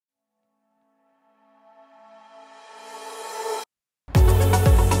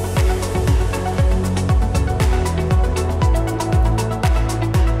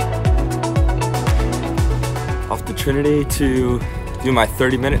Trinity to do my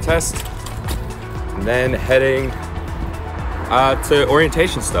 30-minute test, and then heading to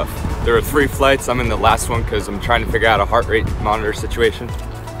orientation stuff. There were 3 flights. I'm in the last one because I'm trying to figure out a heart rate monitor situation,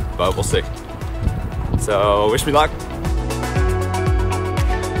 but we'll see. So wish me luck.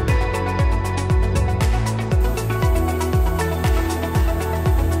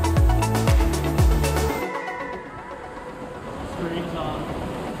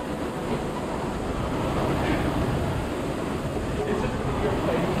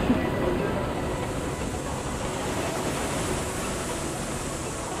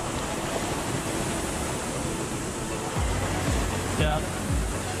 Yeah.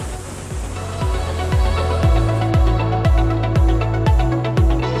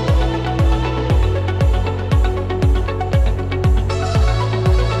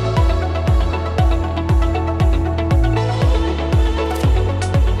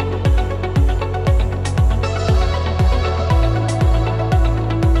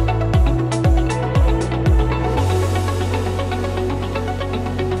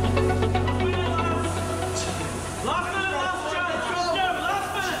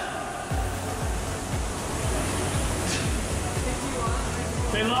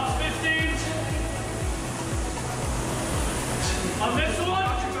 They lost 15. On this one,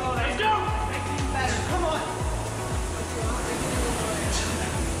 they do. Come on.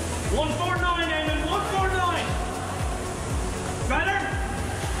 149, Eamon, 149. Better?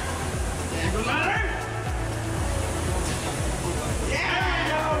 Better? Yeah. There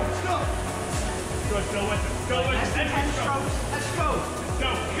we go. Let's go. Good, go with it. Go with it. Let's go. Go,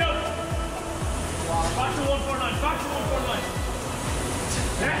 go. Back to 149, back to 149.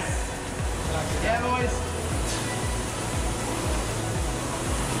 Yes! Yeah, boys!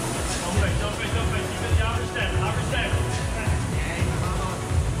 Don't fake. Keep it the average down,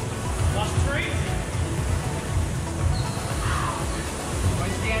 Last 3.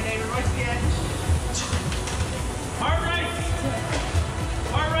 Right scan, David, right scan. Heart rate!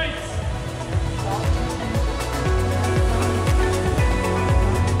 Heart rate!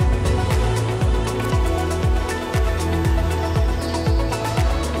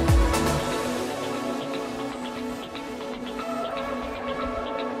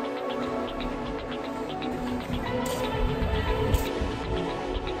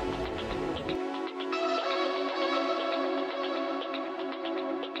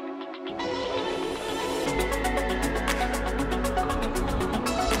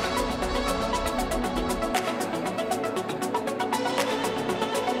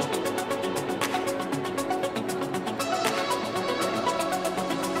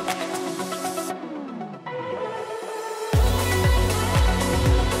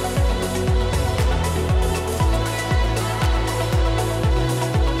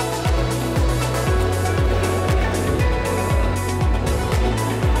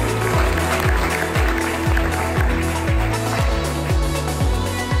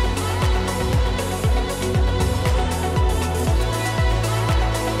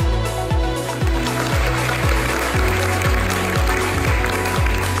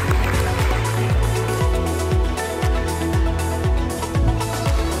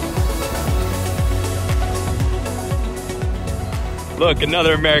 Look,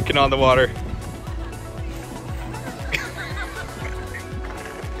 another American on the water.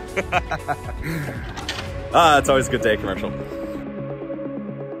 It's always a good day commercial.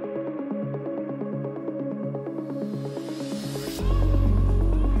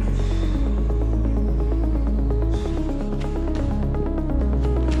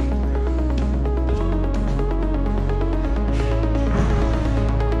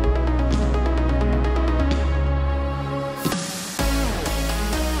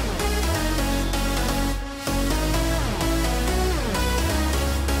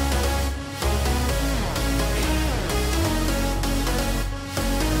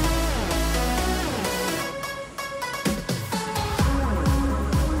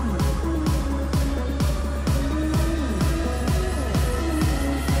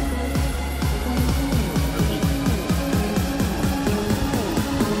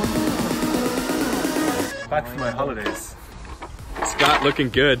 Back from my holidays. Scott looking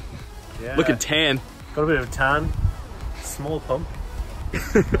good. Yeah. Looking tan. Got a bit of a tan. Small pump.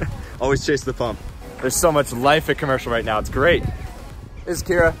 Always chase the pump. There's so much life at commercial right now. It's great. This is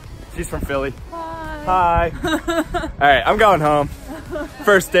Kira. She's from Philly. Hi. All right, I'm going home.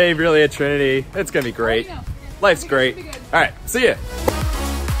 First day really at Trinity. It's gonna be great. Life's great. All right, see ya.